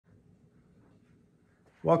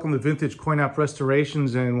Welcome to Vintage Coin-Op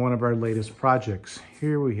Restorations and one of our latest projects.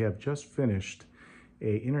 Here we have just finished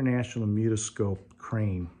a International Mutoscope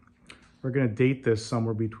crane. We're going to date this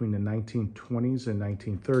somewhere between the 1920s and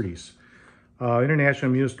 1930s.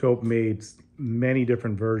 International Mutoscope made many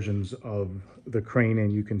different versions of the crane,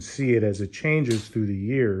 and you can see it as it changes through the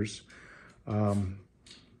years.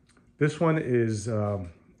 This one is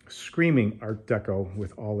screaming Art Deco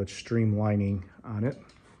with all its streamlining on it.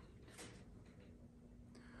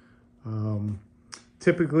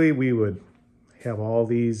 Typically we would have all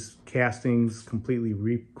these castings completely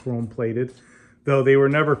re-chrome plated, though they were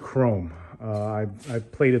never chrome.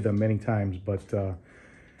 I've plated them many times, but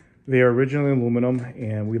they are originally aluminum,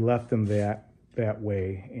 and we left them that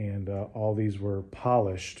way, and all these were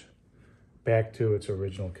polished back to its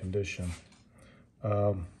original condition.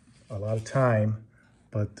 A lot of time,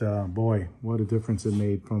 but boy, what a difference it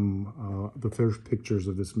made from the first pictures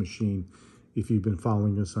of this machine, if you've been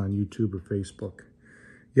following us on YouTube or Facebook.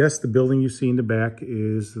 Yes, the building you see in the back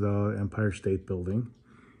is the Empire State Building,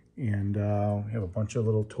 and we have a bunch of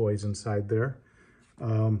little toys inside there.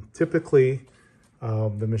 Typically,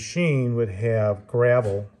 the machine would have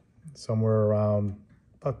gravel somewhere around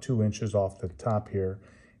about 2 inches off the top here,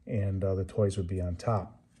 and the toys would be on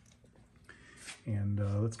top. And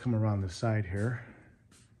let's come around the side here.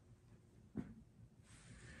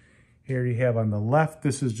 Here you have on the left,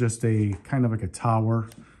 this is just a kind of like a tower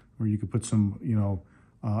where you could put some,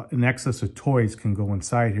 an excess of toys can go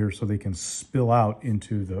inside here so they can spill out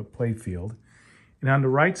into the play field. And on the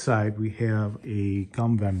right side, we have a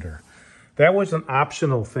gum vendor. That was an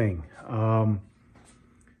optional thing.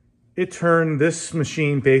 It turned this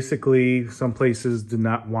machine, basically, some places did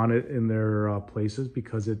not want it in their places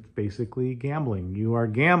because it's basically gambling. You are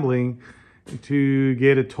gambling to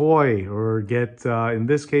get a toy or get, in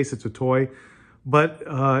this case, it's a toy. But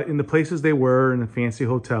in the places they were, in the fancy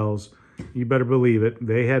hotels, you better believe it,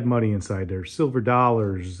 they had money inside there. Silver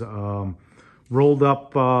dollars, rolled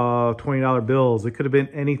up $20 bills. It could have been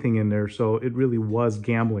anything in there, so it really was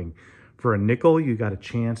gambling. For a nickel, you got a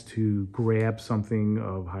chance to grab something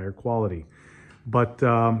of higher quality. But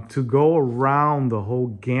to go around the whole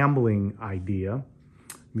gambling idea,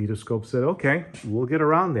 Mutoscope said, okay, we'll get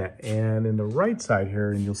around that. And in the right side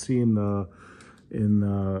here, and you'll see in the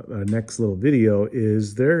next little video,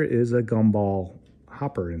 there is a gumball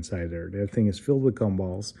hopper inside there. That thing is filled with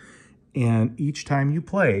gumballs, and each time you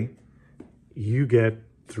play, you get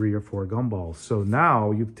 3 or 4 gumballs. So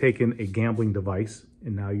now you've taken a gambling device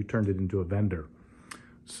and now you turned it into a vendor.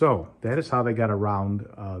 So that is how they got around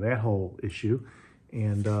that whole issue,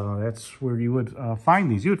 and that's where you would find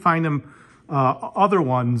these. You would find them other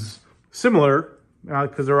ones similar,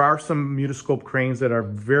 because there are some Mutoscope cranes that are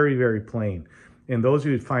very, very plain, and those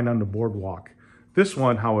you would find on the boardwalk. This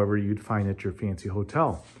one, however, you'd find at your fancy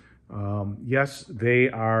hotel. Yes, they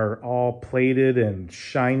are all plated and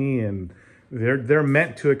shiny, and they're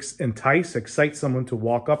meant to excite someone to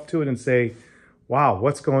walk up to it and say, wow,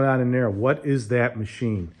 what's going on in there? What is that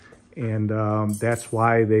machine? And that's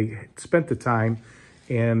why they spent the time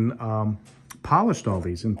and polished all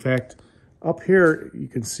these. In fact, up here, you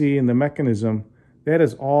can see in the mechanism, that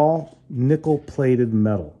is all nickel-plated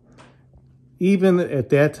metal. Even at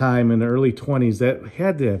that time in the early 20s, that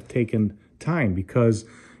had to have taken time, because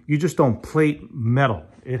you just don't plate metal.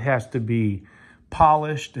 It has to be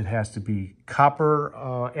polished. It has to be copper,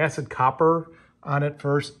 acid copper on it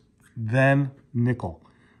first, then nickel.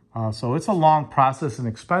 So it's a long process and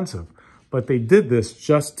expensive, but they did this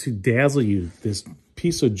just to dazzle you, this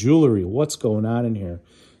piece of jewelry, what's going on in here.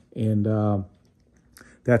 And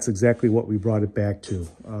that's exactly what we brought it back to,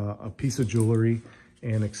 a piece of jewelry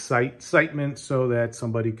and excitement so that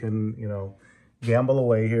somebody can, gamble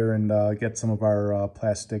away here and get some of our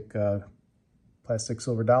plastic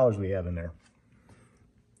silver dollars we have in there.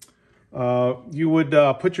 You would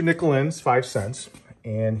put your nickel in, 5 cents,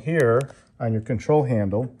 and here on your control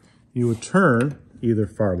handle, you would turn either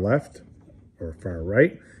far left or far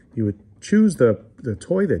right. You would choose the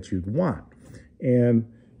toy that you'd want,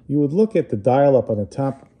 and you would look at the dial up on the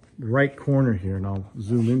top right corner here, and I'll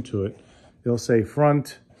zoom into it. It'll say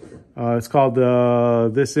front, it's called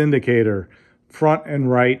this indicator, front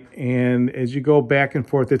and right. And as you go back and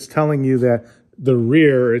forth, it's telling you that the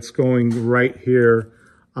rear, it's going right here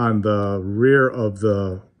on the rear of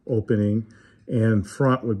the opening, and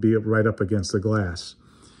front would be right up against the glass.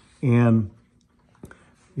 And,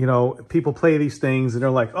 people play these things and they're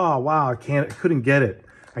like, oh, wow, I couldn't get it.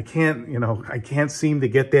 I can't seem to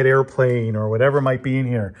get that airplane or whatever might be in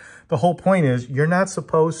here. The whole point is you're not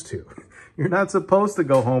supposed to. You're not supposed to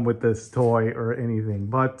go home with this toy or anything.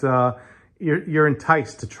 But you're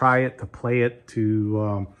enticed to try it, to play it,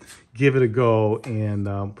 to give it a go,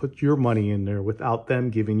 and put your money in there without them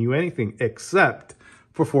giving you anything except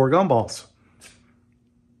for 4 gumballs.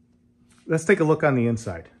 Let's take a look on the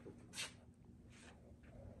inside.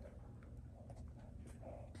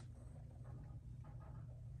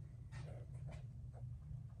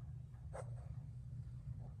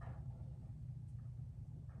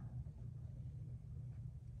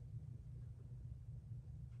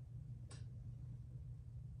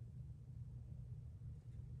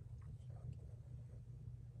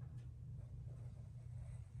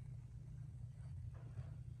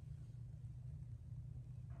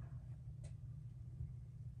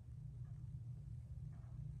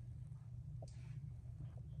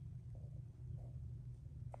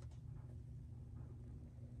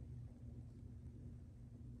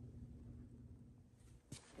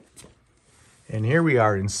 And here we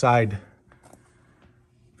are inside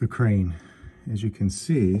the crane. As you can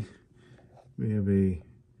see, we have a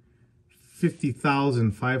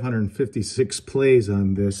 50,556 plays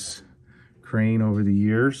on this crane over the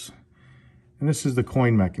years. And this is the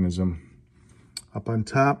coin mechanism. Up on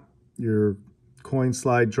top, your coin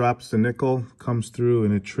slide drops the nickel, comes through,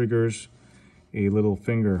 and it triggers a little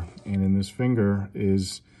finger. And in this finger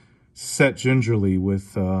is set gingerly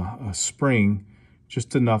with a spring,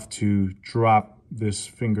 just enough to drop this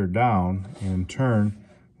finger down, and in turn,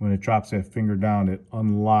 when it drops that finger down, it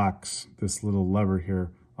unlocks this little lever here,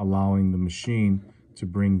 allowing the machine to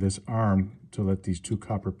bring this arm to let these 2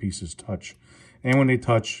 copper pieces touch. And when they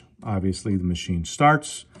touch, obviously the machine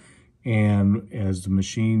starts, and as the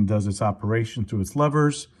machine does its operation through its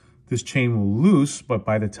levers, this chain will loose, but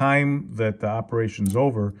by the time that the operation's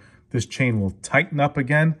over, this chain will tighten up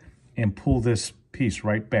again and pull this piece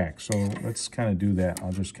right back. So let's kind of do that.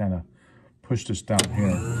 I'll just kind of push this down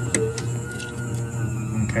here.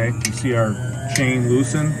 Okay, you see our chain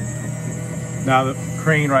loosen. Now the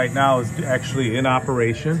crane right now is actually in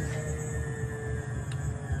operation.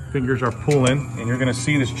 Fingers are pulling, and you're going to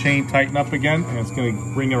see this chain tighten up again, and it's going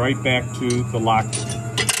to bring it right back to the lock.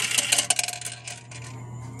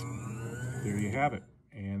 There you have it,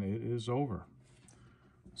 and it is over.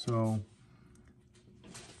 So,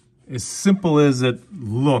 as simple as it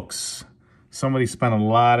looks, somebody spent a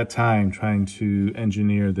lot of time trying to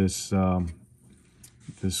engineer this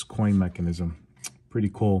this coin mechanism.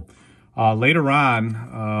 Pretty cool. Later on,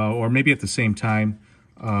 or maybe at the same time,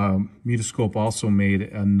 Mutoscope also made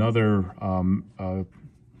another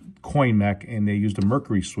coin mech, and they used a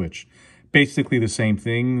mercury switch. Basically the same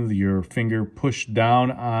thing. Your finger pushed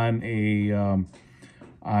down on a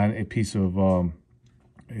piece of on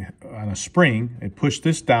a spring. It pushed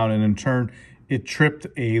this down, and in turn, it tripped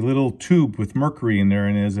a little tube with mercury in there.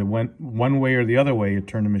 And as it went one way or the other way, it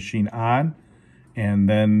turned the machine on, and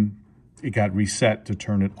then it got reset to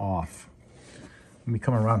turn it off. Let me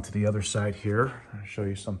come around to the other side here and show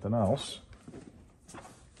you something else.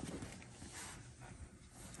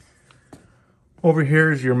 Over here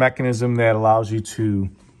is your mechanism that allows you to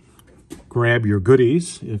grab your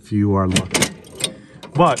goodies if you are lucky.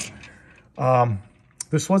 But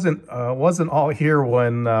this wasn't all here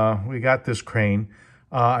when we got this crane.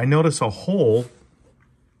 I noticed a hole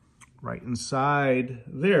right inside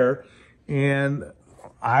there, and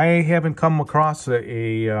I haven't come across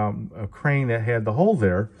a crane that had the hole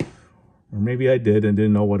there, or maybe I did and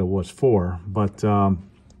didn't know what it was for. But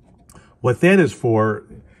what that is for,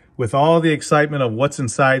 with all the excitement of what's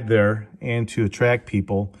inside there and to attract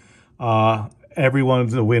people,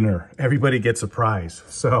 everyone's a winner. Everybody gets a prize.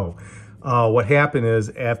 So what happened is,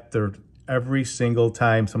 after every single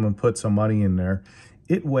time someone put some money in there,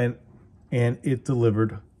 it went and it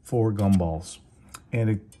delivered 4 gumballs. And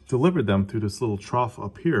it delivered them through this little trough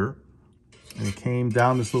up here, and it came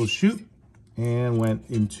down this little chute and went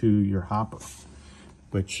into your hopper,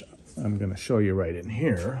 which I'm going to show you right in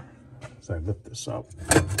here as I lift this up.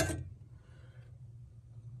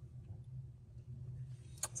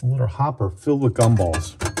 It's a little hopper filled with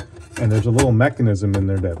gumballs, and there's a little mechanism in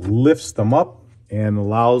there that lifts them up and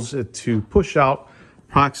allows it to push out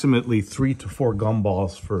approximately 3 to 4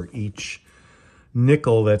 gumballs for each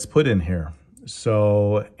nickel that's put in here.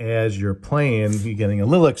 So as you're playing, you're getting a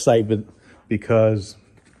little excitement, because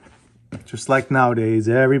just like nowadays,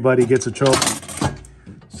 everybody gets a trophy.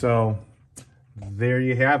 So there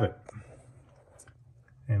you have it.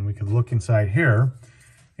 And we could look inside here.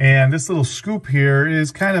 And this little scoop here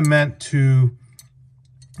is kind of meant to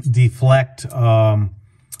deflect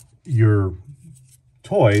your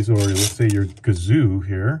toys, or let's say your kazoo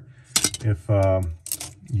here, if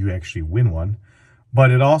you actually win one. But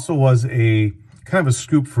it also was a kind of a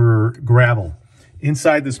scoop for gravel.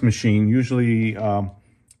 Inside this machine, usually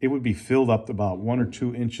it would be filled up to about 1 or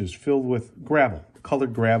 2 inches, filled with gravel,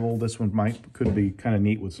 colored gravel. This one could be kind of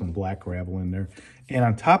neat with some black gravel in there. And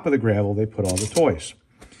on top of the gravel, they put all the toys.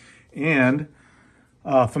 And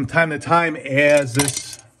from time to time, as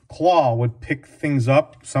this claw would pick things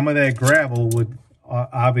up, some of that gravel would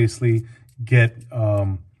obviously get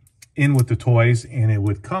in with the toys, and it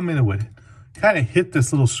would come in, it would kind of hit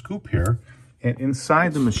this little scoop here. And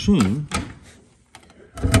inside the machine,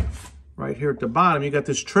 right here at the bottom, you got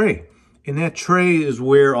this tray. And that tray is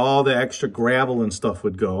where all the extra gravel and stuff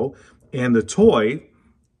would go. And the toy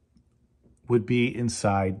would be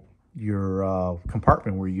inside your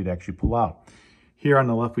compartment where you'd actually pull out. Here on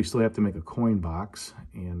the left, we still have to make a coin box,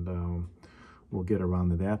 and we'll get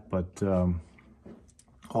around to that. But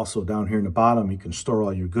also down here in the bottom, you can store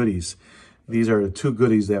all your goodies. These are the 2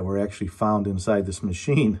 goodies that were actually found inside this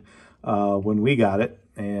machine when we got it,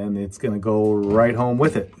 and it's going to go right home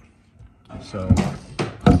with it. So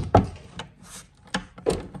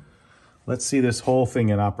let's see this whole thing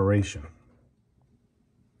in operation.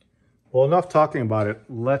 Well, enough talking about it.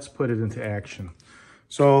 Let's put it into action.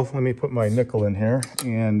 So let me put my nickel in here.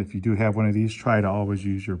 And if you do have one of these, try to always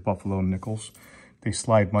use your Buffalo nickels. They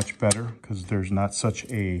slide much better because there's not such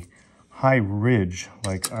a high ridge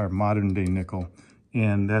like our modern day nickel.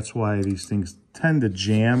 And that's why these things tend to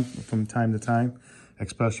jam from time to time,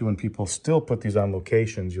 especially when people still put these on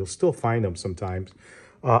locations. You'll still find them sometimes.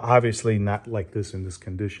 Obviously not like this in this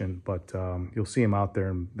condition, but you'll see them out there,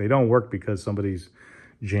 and they don't work because somebody's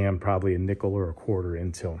jammed probably a nickel or a quarter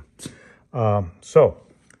into them. So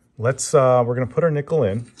let's, we're gonna put our nickel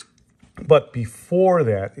in. But before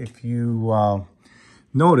that, if you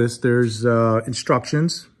notice, there's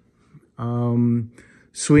instructions.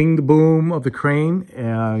 Swing the boom of the crane.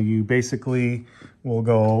 You basically will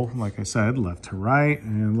go, like I said, left to right.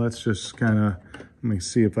 And let's just kind of, let me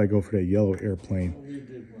see if I go for that yellow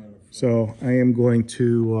airplane. So I am going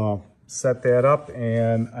to set that up,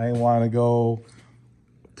 and I want to go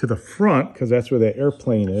to the front because that's where that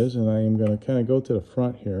airplane is. And I am going to kind of go to the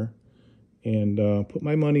front here and put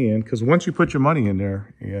my money in, because once you put your money in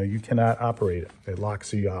there, you cannot operate it. It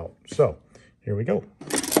locks you out. So here we go.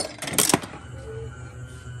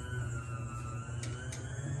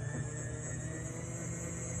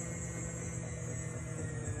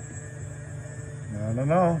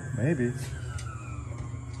 No, maybe.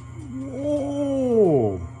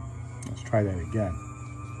 Whoa! Let's try that again.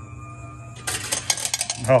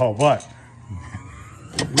 Oh, but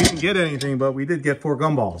we didn't get anything, but we did get 4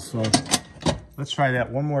 gumballs. So let's try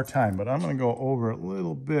that one more time. But I'm going to go over a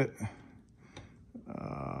little bit.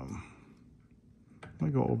 I'm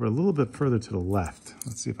going to go over a little bit further to the left.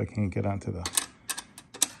 Let's see if I can get onto the.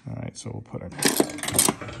 All right, so we'll put it.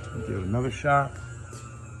 Give it another shot.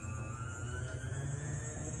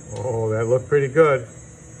 Oh, that looked pretty good.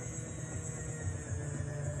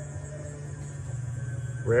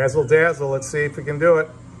 Razzle dazzle, let's see if we can do it.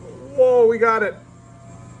 Whoa, we got it.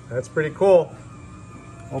 That's pretty cool.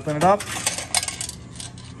 Open it up.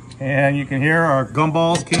 And you can hear our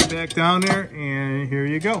gumballs came back down there, and here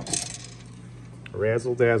you go.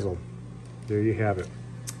 Razzle dazzle. There you have it.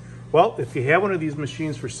 Well, if you have one of these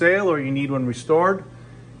machines for sale or you need one restored,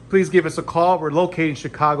 please give us a call. We're located in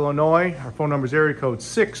Chicago, Illinois. Our phone number is area code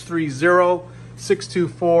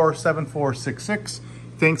 630-624-7466.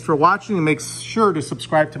 Thanks for watching, and make sure to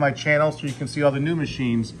subscribe to my channel so you can see all the new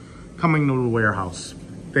machines coming to the warehouse.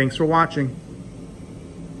 Thanks for watching.